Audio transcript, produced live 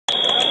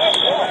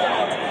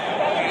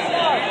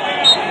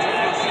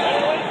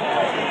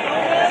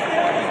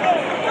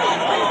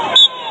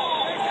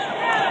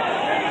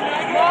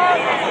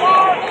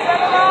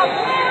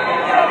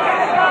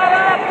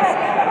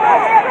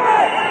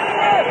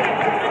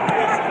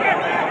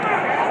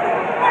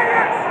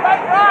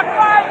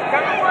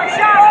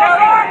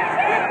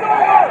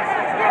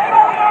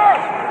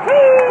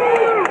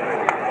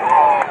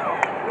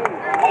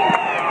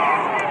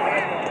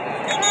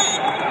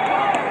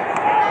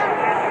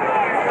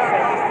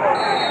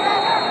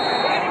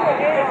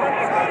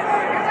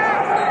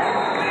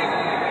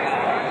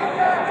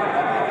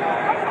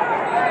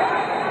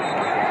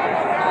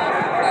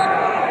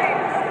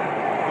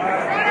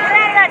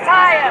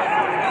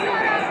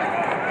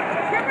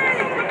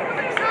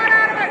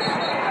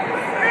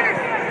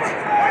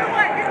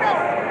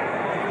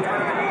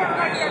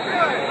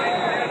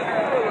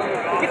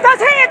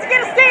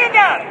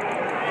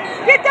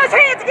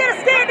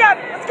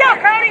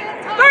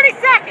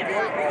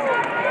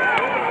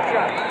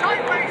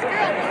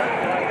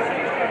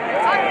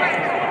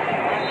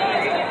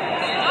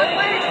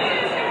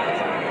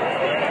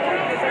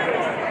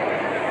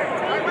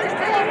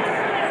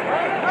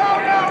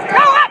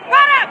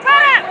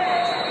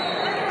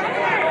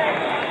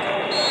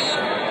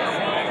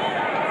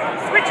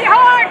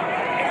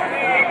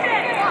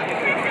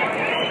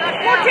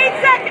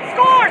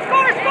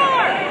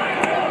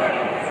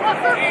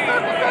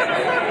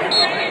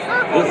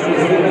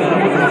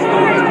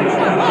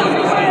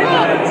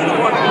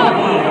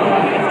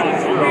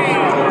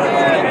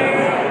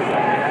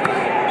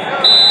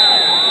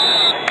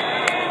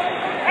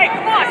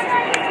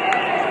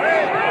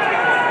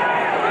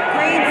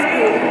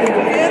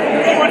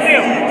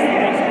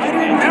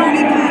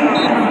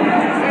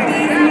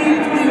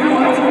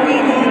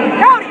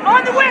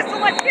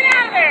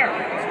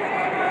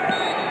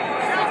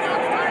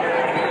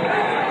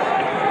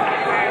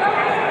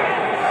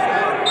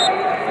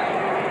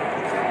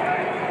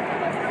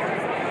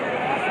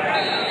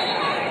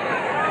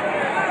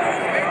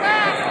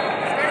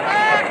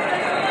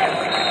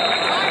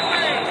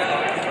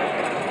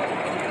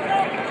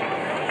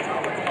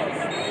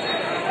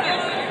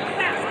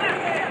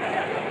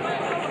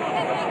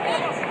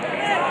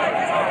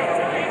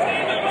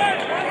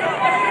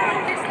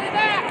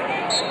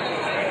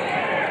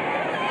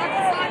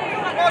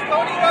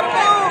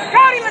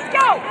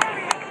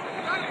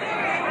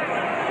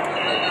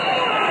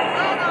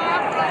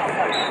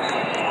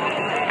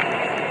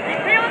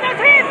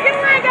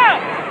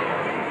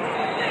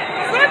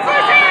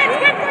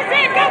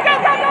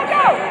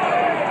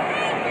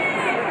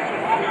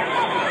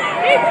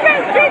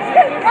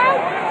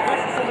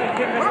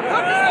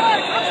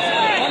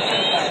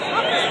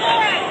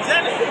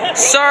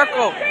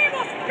Circle. Hook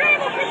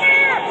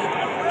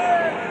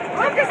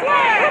his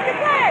leg! Hook his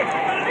leg!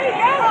 There you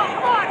go!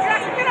 Come on,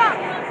 Jaxon, get up!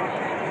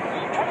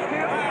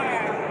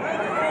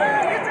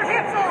 Get your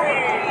hips over!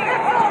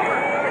 Hips over!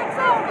 Hips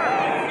over!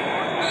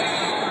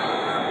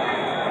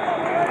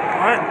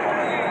 What?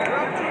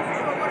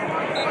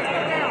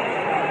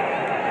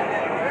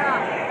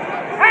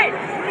 Hey!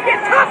 You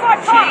get tough on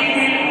top!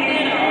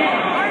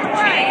 Right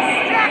away!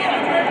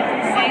 Jaxon!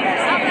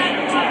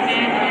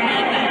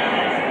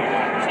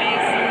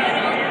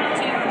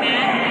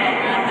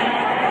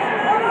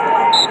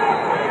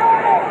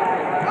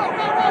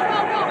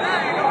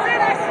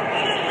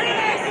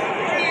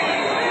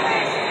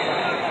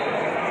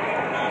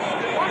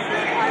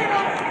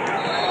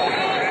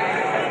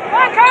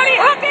 Cody,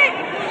 hook it!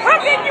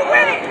 Hook it, you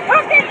win it!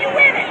 Hook it, you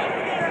win it!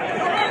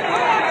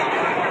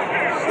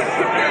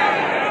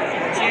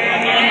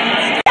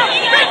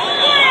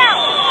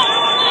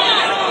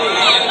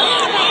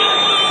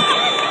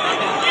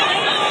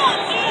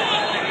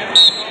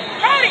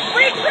 Cody,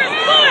 reach for his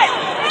foot!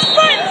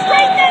 Foot,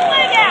 straighten that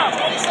leg out!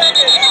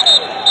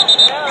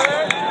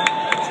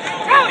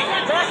 Cody!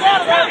 Back out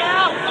of there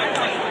now!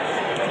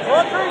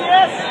 Pull through,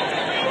 yes!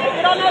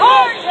 Get on that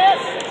hard, yes!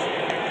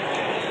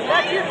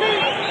 Back to your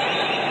feet!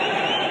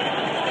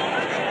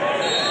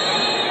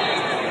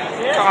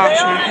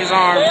 Caution, his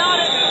arm.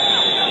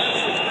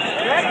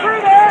 Back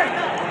through there.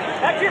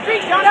 Back to your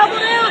feet, John. Elbow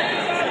down.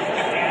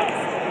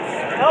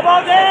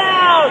 Elbow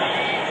down.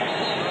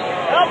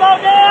 Elbow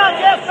down.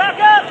 Yes, back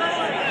up.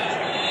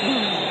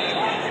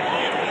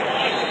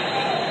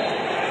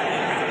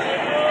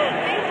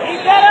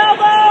 Keep that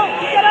elbow.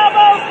 Keep that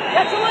elbow.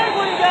 Catch your leg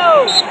when you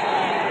go.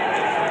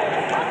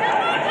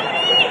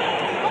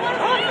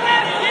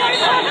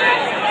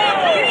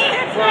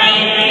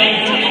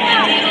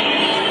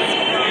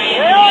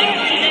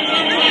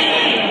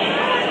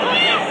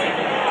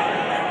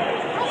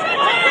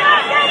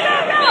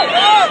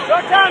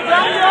 Short time,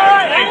 Johnny. All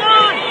right, hang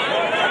on.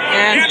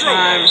 And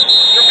time.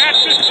 You're at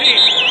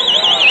 15.